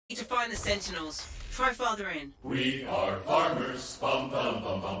To find the sentinels. Try farther in. We are farmers. Bum bum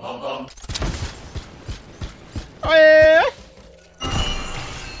bum bum bum bum. Oh yeah!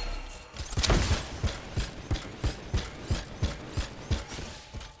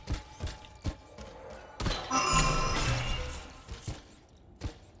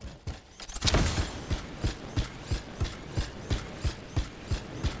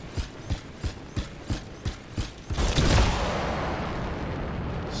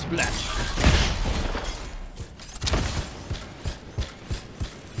 Splash.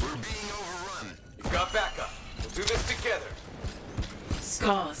 We're being overrun. You've got backup. We'll do this together.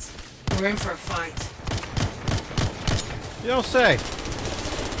 Scars. We're in for a fight. You don't say.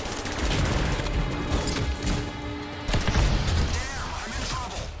 Damn, I'm in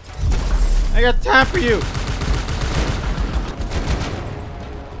trouble. I got time for you.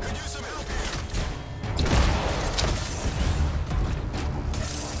 Could use some help here.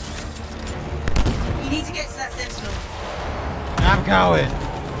 You need to get to that sentinel. I'm going.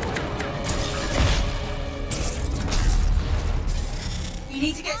 You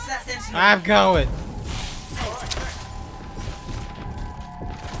need to get to that sentinel. I'm going.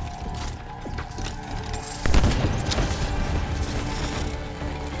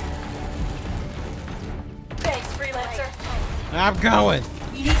 Thanks, freelancer. I'm going.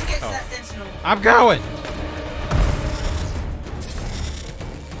 You need to get to that sentinel. I'm going.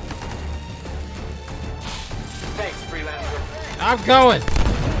 Thanks, freelancer. I'm going.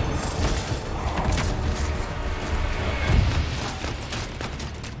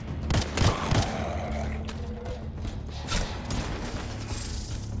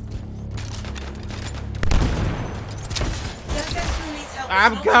 That sentinel needs help.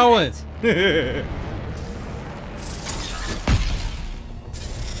 I'm It's not going. too late.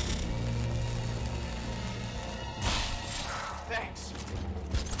 Thanks.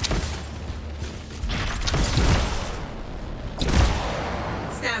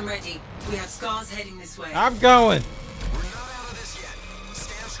 Stand ready. We have scars heading this way. I'm going. We're not out of this yet.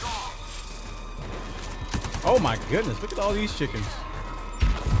 Stand strong. Oh my goodness, look at all these chickens.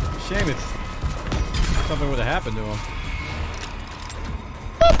 Shame if something would have happened to them.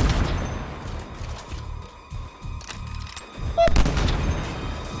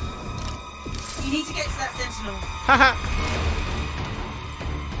 You need to get to that sentinel. Haha.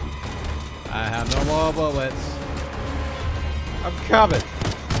 I have no more bullets. I'm coming.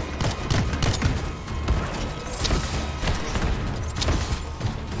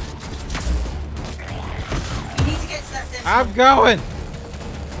 You need to get to that sentinel. I'm going.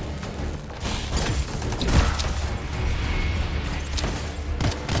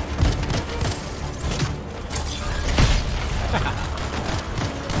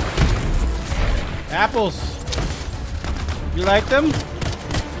 Apples. You like them?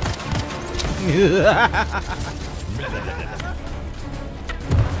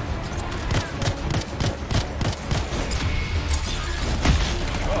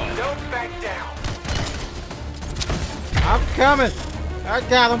 Don't back down. I'm coming. I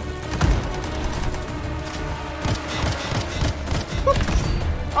got him.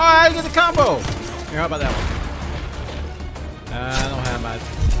 Oh, I get the combo. Here, how about that one? I don't have my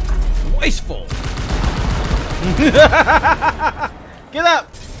wasteful. Get up.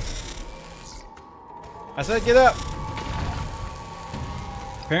 I said get up.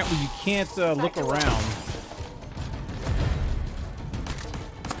 Apparently you can't look around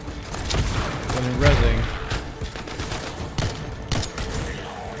when you're rezzing.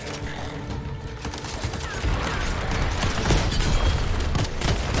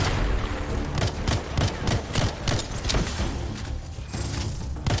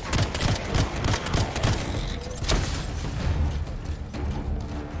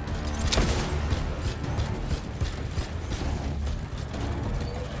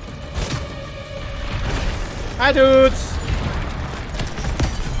 Hi, dudes!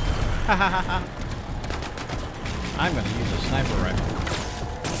 I'm gonna use a sniper rifle.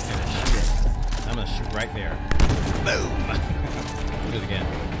 And shoot. I'm gonna shoot right there. Boom! Do it again.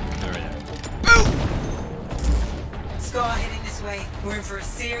 Alright. Boom! Scar heading this way. We're in for a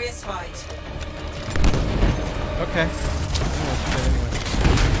serious fight. Okay.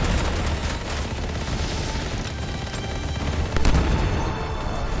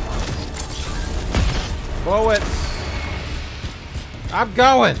 Bullets! I'm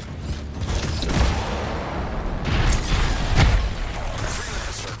going!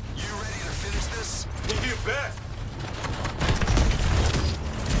 Freelancer, you ready to finish this? You bet.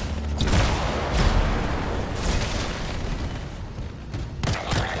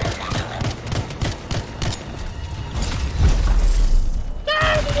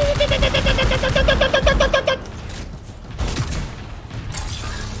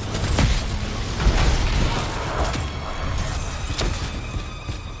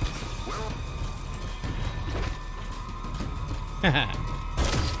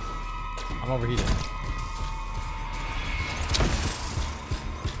 I'm overheated.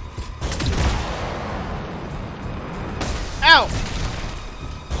 Ow!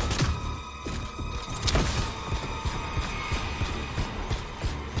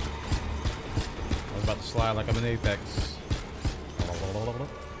 I was about to slide like I'm in Apex.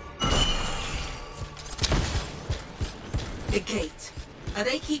 The gate. Are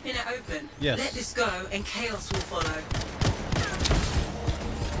they keeping it open? Yes. Let this go and chaos will follow.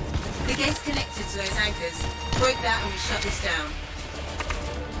 The gate's connected to those anchors. Break that and we shut this down.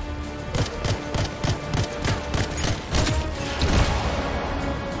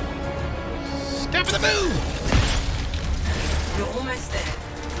 Step in the move! You're almost there.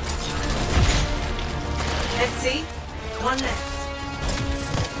 Let's see. One left.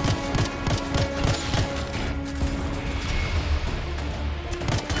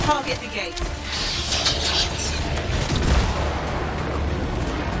 Target the gate.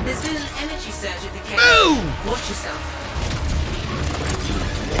 There's been an energy surge at the gate. Move! Watch yourself.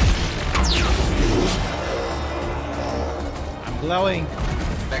 I'm glowing.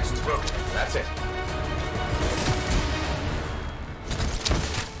 Connection's broken. That's it.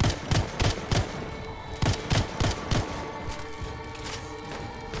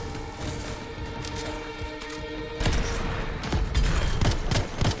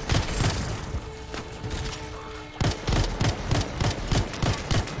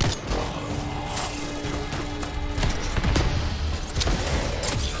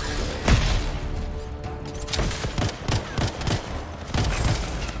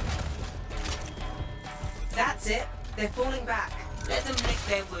 That's it. They're falling back. Let them lick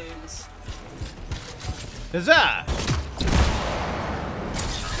their wounds. Huzzah!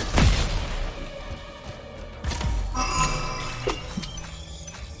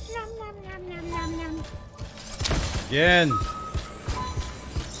 Again.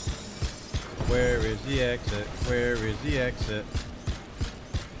 Where is the exit? Where is the exit?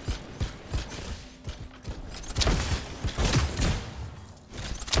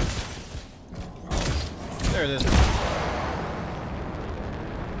 There it is.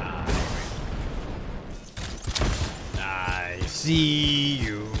 I see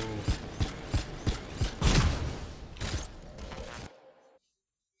you.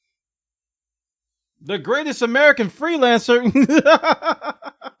 The greatest American freelancer.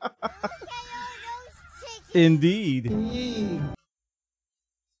 Indeed.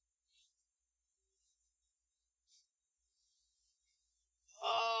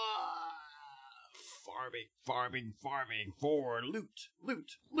 Farming for loot.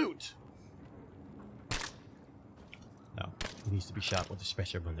 No, he needs to be shot with a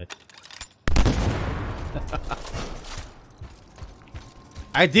special bullet.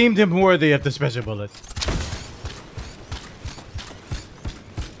 I deemed him worthy of the special bullet.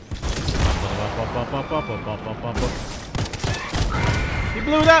 He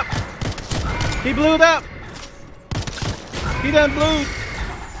blew it up! He blew it up! He done blew!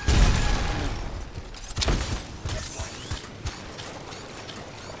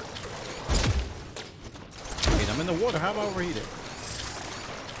 Wait, I'm in the water. How about overheat it?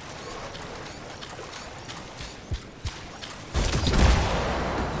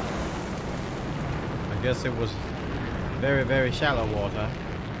 I guess it was very, very shallow water.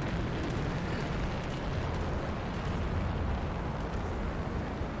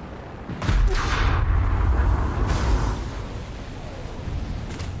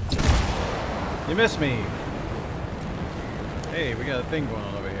 You missed me. Hey, we got a thing going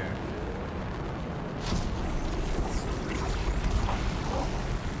on over here.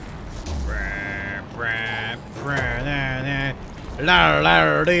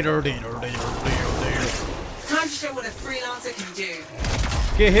 Time to show what a freelancer can do.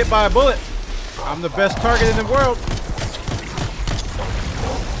 Get hit by a bullet. I'm the best target in the world.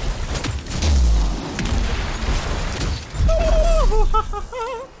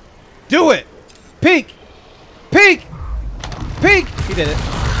 Do it. Peek. Peek. Peek. He did it.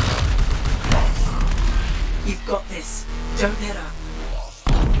 You've got this. Don't let up.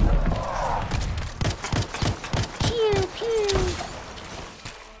 Pew, pew.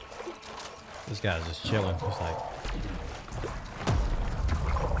 This guy's just chilling. He's like,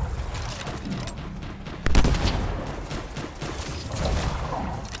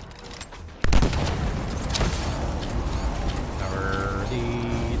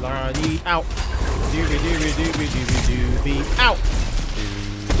 out. Doobie doobie doobie doobie doobie out.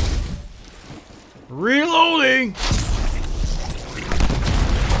 Reloading!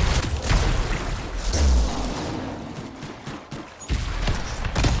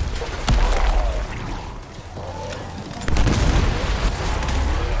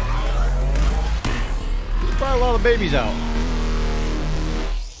 Probably a lot of babies out.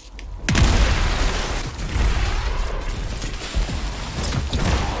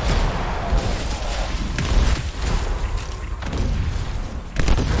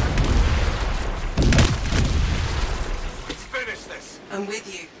 Let's finish this. I'm with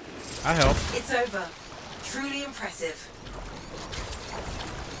you. I help. It's over. Truly impressive.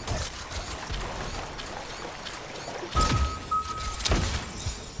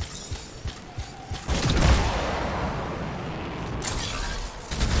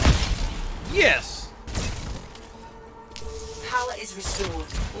 Yes! Power is restored.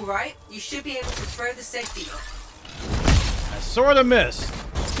 All right, you should be able to throw the safety lock. I sort of missed.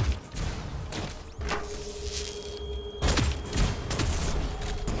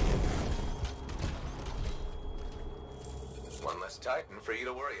 One less Titan for you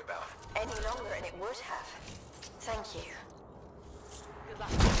to worry about. Any longer and it would have. Thank you.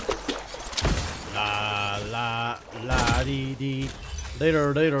 La la la dee dee.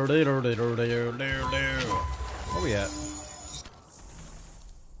 Later, later, later, later, later, later, later. Where we at?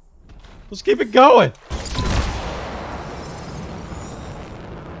 Let's keep it going.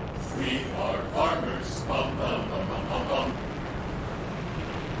 We are farmers. Bum, bum, bum, bum, bum, bum.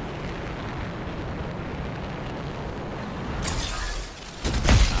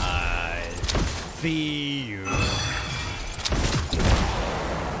 I see you.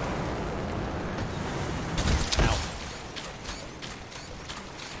 Ow.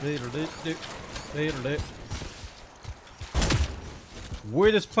 Later, later, later, later.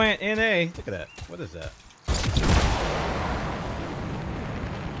 Weirdest plant NA. Look at that. What is that?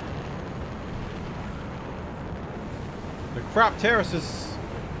 The crop terraces.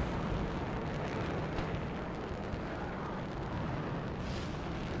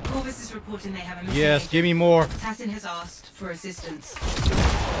 Corvus is reporting they have a missing Yes, agent. give me more. Tassin has asked for assistance.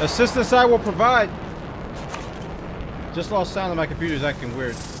 Assistance I will provide. Just lost sound of my computer is acting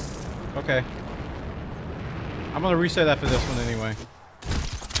weird. Okay. I'm gonna reset that for this one anyway.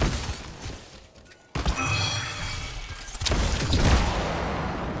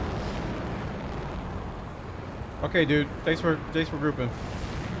 Okay, dude. Thanks for grouping.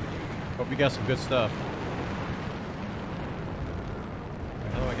 Hope you got some good stuff.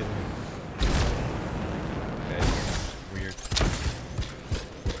 How do I get there? Okay, this is weird.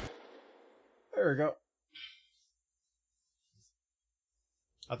 There we go.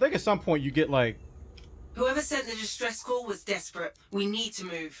 I think at some point you get like Whoever sent the distress call was desperate. We need to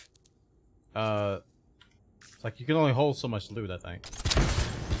move. like you can only hold so much loot, I think.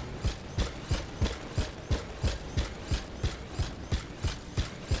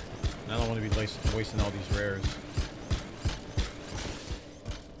 I don't want to be wasting all these rares.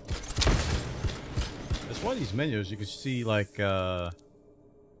 There's one of these menus you can see like where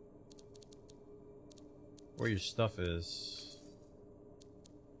your stuff is.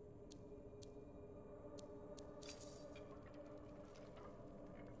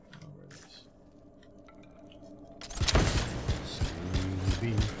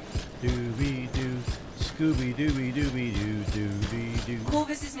 Scooby Dooby Dooby Doo Dooby Doo.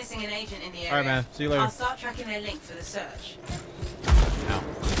 Corvus is missing an agent in the area. Alright, man. See you later. I'll start tracking their link for the search. Ow.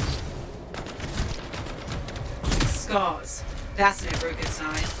 Scars. That's never a good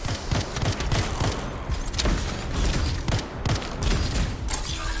sign.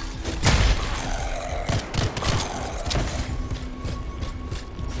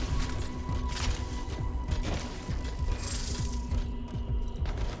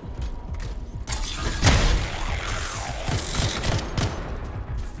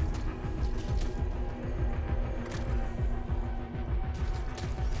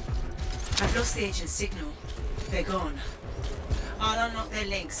 I've lost the agent's signal. They're gone. I'll unlock their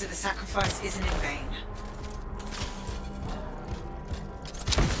link so the sacrifice isn't in vain.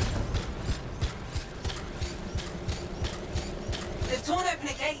 They've torn open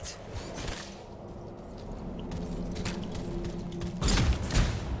a gate.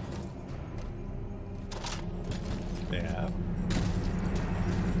 They have.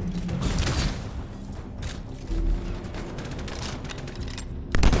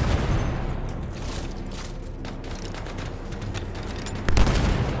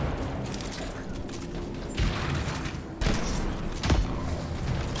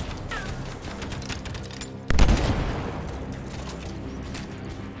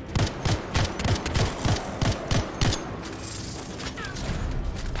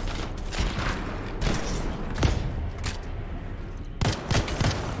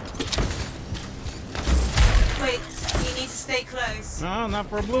 No, not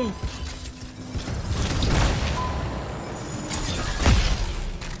for a blue.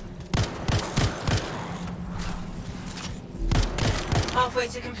 Halfway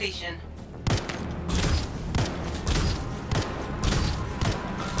to completion.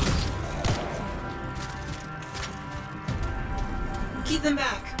 Keep them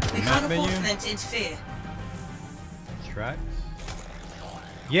back. We can't afford for them to interfere. Tracks.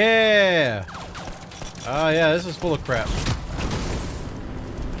 Yeah. Oh yeah, this is full of crap.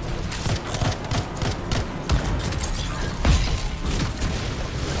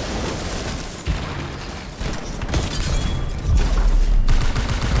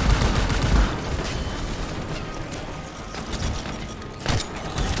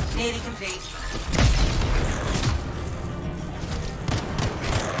 Nearly complete.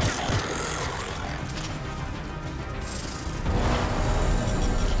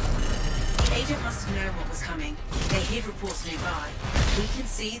 The agent must have known what was coming. They heard reports nearby. We can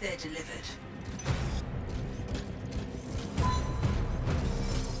see they're delivered.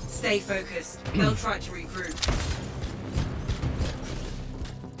 Stay focused. They'll try to regroup.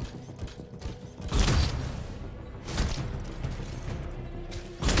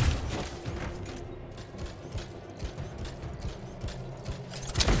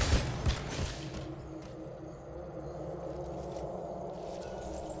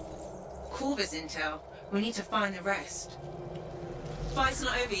 Corvus intel. We need to find the rest. Fight's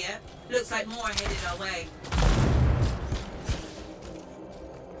not over yet. Looks like more are headed our way.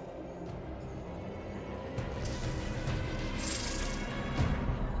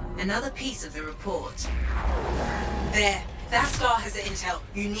 Another piece of the report. There. That star has the intel.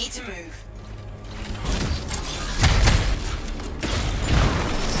 You need to move.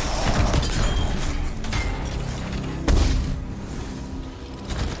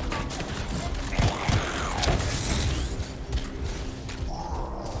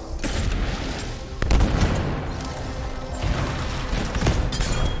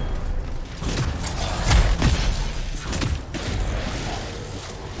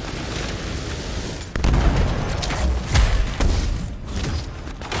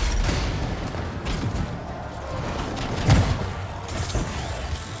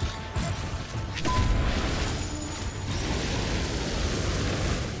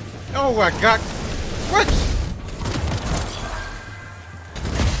 Oh my god! What?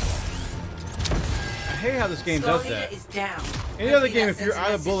 I hate how this game does that. Is down. Any other game, if you're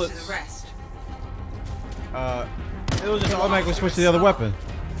out of bullets, it'll just automatically switch to the other weapon.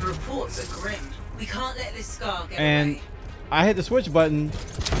 The reports are grim. We can't let this scar get And away. I hit the switch button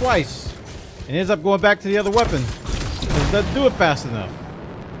twice, and ends up going back to the other weapon. It doesn't do it fast enough.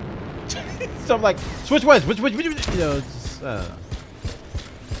 So I'm like, switch, you know, it's just, I don't know.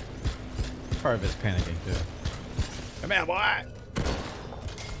 Part of it's panicking too. Come on, boy!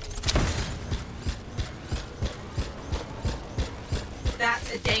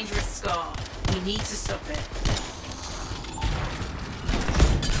 That's a dangerous scar. We need to stop it.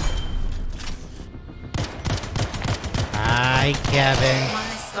 Hi, Kevin. Come on,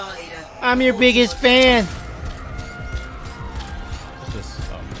 this scar leader. I'm your biggest fan. What's this?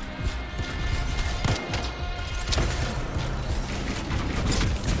 Oh.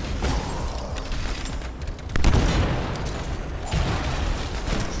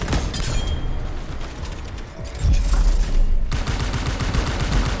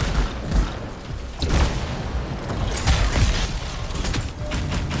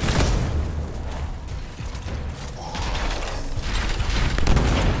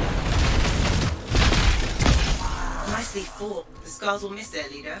 Nicely fought. The scars will miss their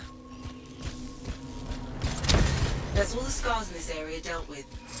leader. That's all the scars in this area dealt with.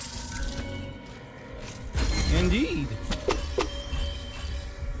 Indeed.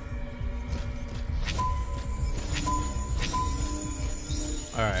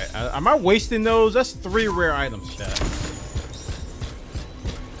 Alright, am I wasting those? That's 3 rare items, chat.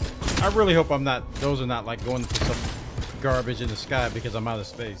 I really hope I'm not, those are not like going to some garbage in the sky because I'm out of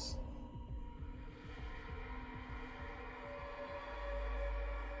space.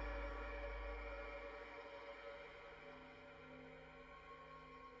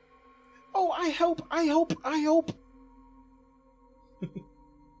 Oh, I hope.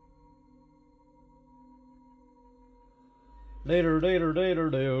 Later.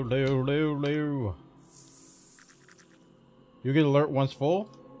 You get alert once full?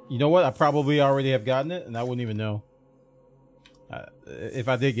 You know what? I probably already have gotten it, and I wouldn't even know. If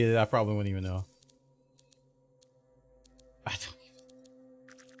I did get it, I probably wouldn't even know. I don't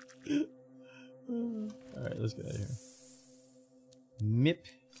even... Alright, let's get out of here. MIP.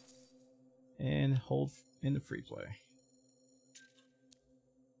 And hold in the free play.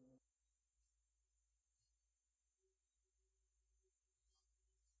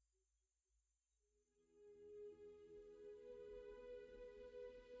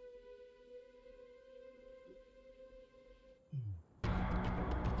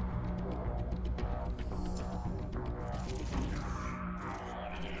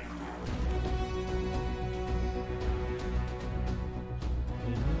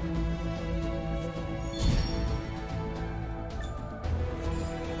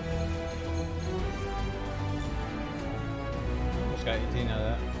 15 out of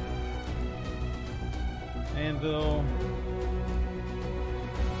that. Anvil.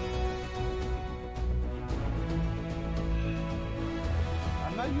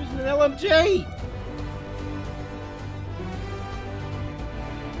 I'm not using an LMG!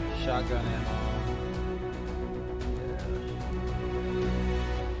 Shotgun ammo.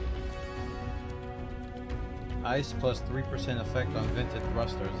 Ice plus 3% effect on vented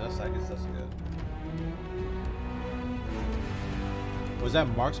thrusters. I guess that's good. Was that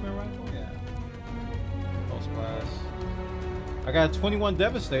marksman rifle? Yeah. Pulse blast. I got a 21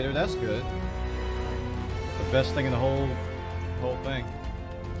 Devastator. That's good. The best thing in the whole thing.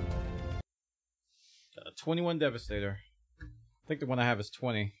 Got a 21 Devastator. I think the one I have is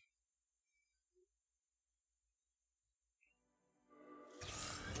 20.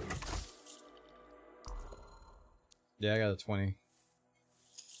 Yeah, I got a 20.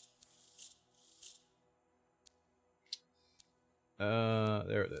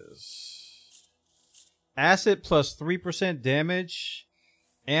 There it is. Acid plus 3% damage.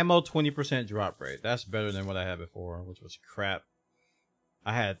 Ammo 20% drop rate. That's better than what I had before, which was crap.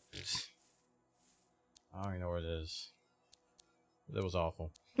 I don't even know where it is. It was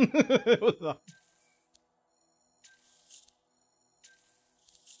awful. It was awful.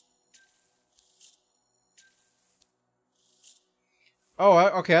 Oh,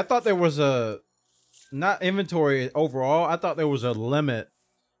 okay. I thought there was a... Not inventory overall. I thought there was a limit.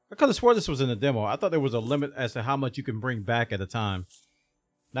 I could have swore this was in the demo. I thought there was a limit as to how much you can bring back at a time.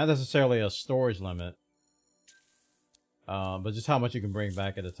 Not necessarily a storage limit. But just how much you can bring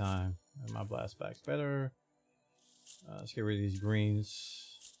back at a time. And my blast back's better. Let's get rid of these greens.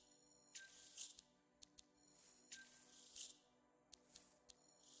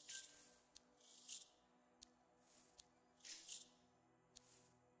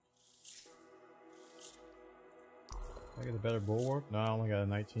 I get a better bulwark? No, I only got a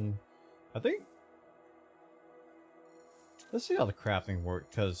 19. I think... Let's see how the crafting works,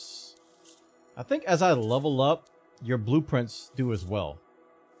 because... I think as I level up, your blueprints do as well.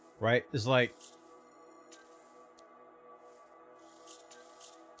 Right? It's like...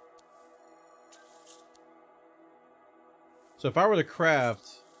 So if I were to craft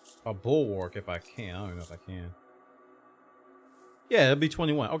a bulwark, if I can... I don't even know if I can. Yeah, it'd be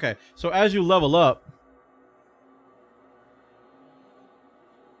 21. Okay, so as you level up...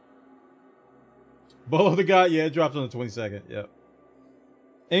 Below the god, yeah, it drops on the 22nd. Yep.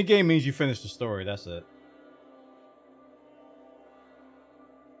 End game means you finish the story. That's it.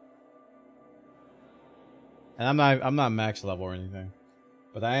 And I'm not max level or anything,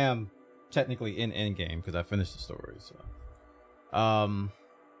 but I am technically in end game because I finished the story. So,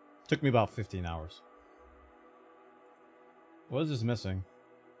 took me about 15 hours. What is this missing?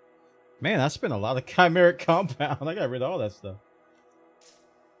 Man, I spent a lot of chimeric compound. I got rid of all that stuff.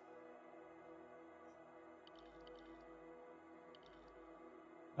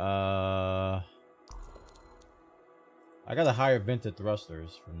 I got a higher vented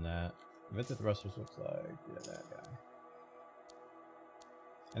thrusters from that. Vented thrusters looks like, yeah, that guy.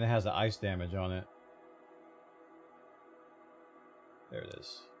 And it has the ice damage on it. There it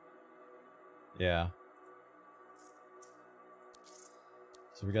is. Yeah.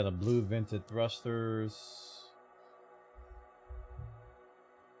 So we got a blue vented thrusters.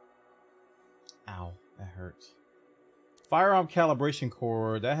 Ow, that hurt. Firearm calibration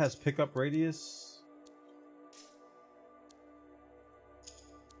cord, that has pickup radius.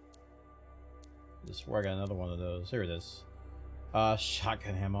 I swear I got another one of those. Here it is.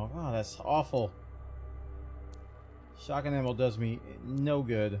 Shotgun ammo. Oh, that's awful. Shotgun ammo does me no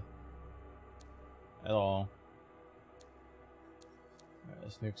good at all. Alright,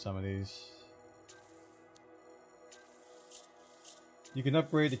 let's nuke some of these. You can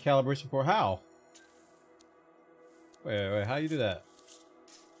upgrade the calibration core. How? Wait, how do you do that?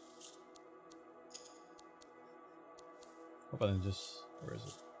 Hope I didn't just... Where is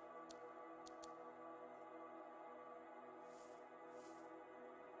it?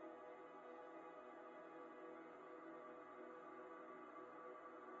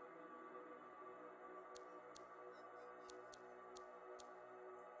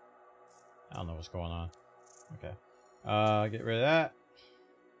 I don't know what's going on. Okay. Get rid of that.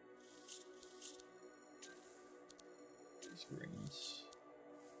 Screens.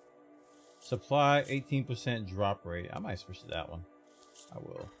 Supply 18% drop rate. I might switch to that one. I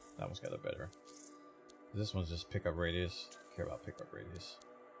will. That one's got a better. This one's just pickup radius. I care about pickup radius.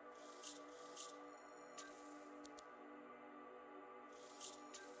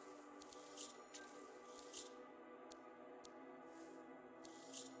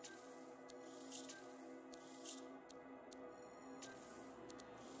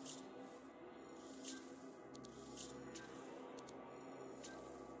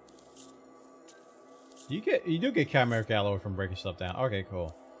 You do get chimeric alloy from breaking stuff down. Okay,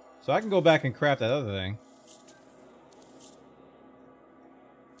 cool. So I can go back and craft that other thing.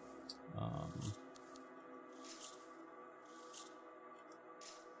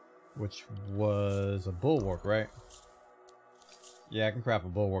 Which was a bulwark, right? Yeah, I can craft a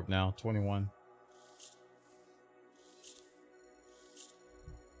bulwark now. 21.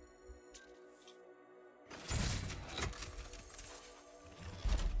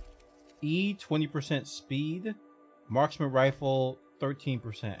 E, 20% speed. Marksman rifle,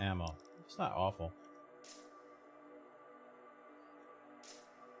 13% ammo. It's not awful.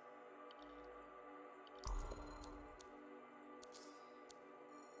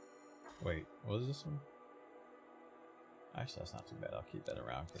 Wait, what is this one? Actually, that's not too bad. I'll keep that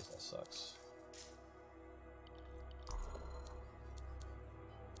around in case that sucks.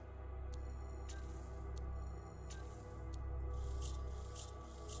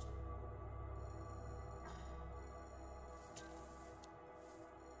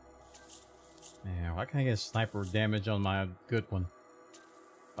 Man, why can't I get sniper damage on my good one?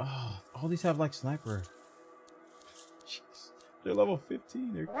 Oh, all these have like sniper. Jeez. They're level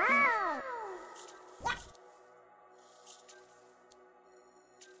 15. They're cute.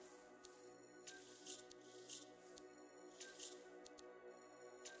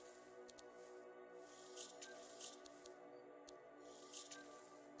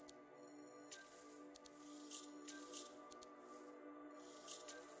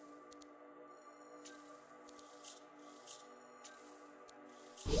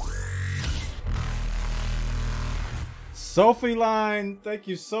 Sophie Line, thank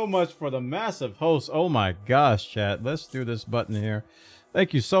you so much for the massive host. Oh my gosh, chat. Let's do this button here.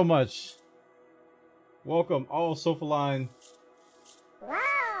 Thank you so much. Welcome all Sophie Line.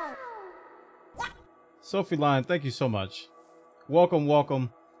 Sophie Line, thank you so much. Welcome,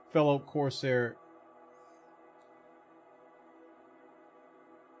 welcome, fellow Corsair.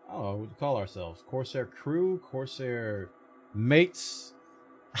 I don't know what to call ourselves. Corsair crew, Corsair mates.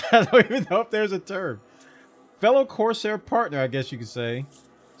 I don't even know if there's a term. Fellow Corsair partner, I guess you could say.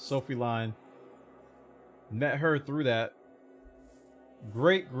 Sophie Line. Met her through that.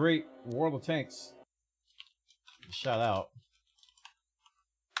 Great, great World of Tanks. Shout out.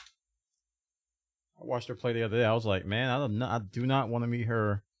 I watched her play the other day. I was like, man, I do not want to meet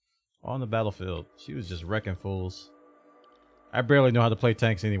her on the battlefield. She was just wrecking fools. I barely know how to play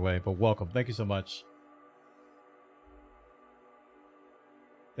tanks anyway, but welcome. Thank you so much.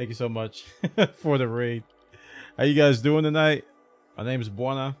 Thank you so much for the raid. How you guys doing tonight? My name is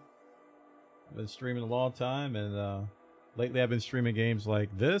Bwana. I've been streaming a long time, and lately I've been streaming games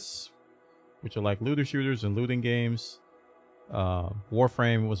like this, which are like looter shooters and looting games.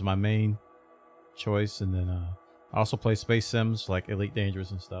 Warframe was my main choice, and then I also play space sims like Elite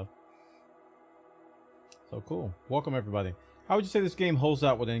Dangerous and stuff. So cool. Welcome everybody. How would you say this game holds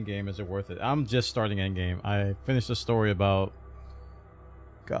out with endgame? Is it worth it? I'm just starting endgame. I finished the story about,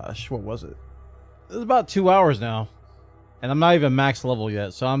 gosh, what was it? It's about 2 hours now, and I'm not even max level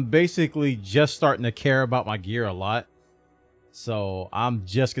yet, so I'm basically just starting to care about my gear a lot. So I'm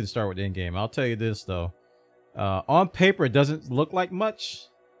just gonna start with the end game. I'll tell you this though, on paper it doesn't look like much,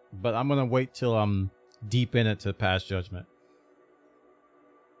 but I'm gonna wait till I'm deep in it to pass judgment.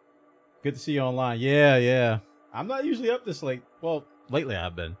 Good to see you online. Yeah. I'm not usually up this late. Well, lately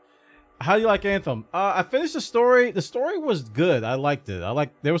I've been. How do you like Anthem? I finished the story. The story was good. I liked it.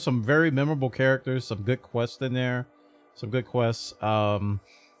 There were some very memorable characters, some good quests in there. Some good quests. The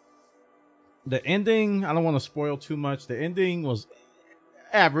ending, I don't want to spoil too much. The ending was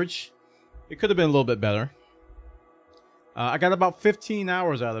average. It could have been a little bit better. I got about 15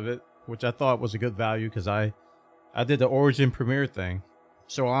 hours out of it, which I thought was a good value because I did the Origin Premiere thing.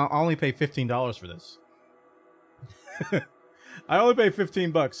 So I only paid $15 for this. I only paid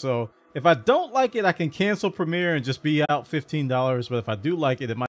 $15, so if I don't like it, I can cancel Premiere and just be out $15. But if I do like it, it might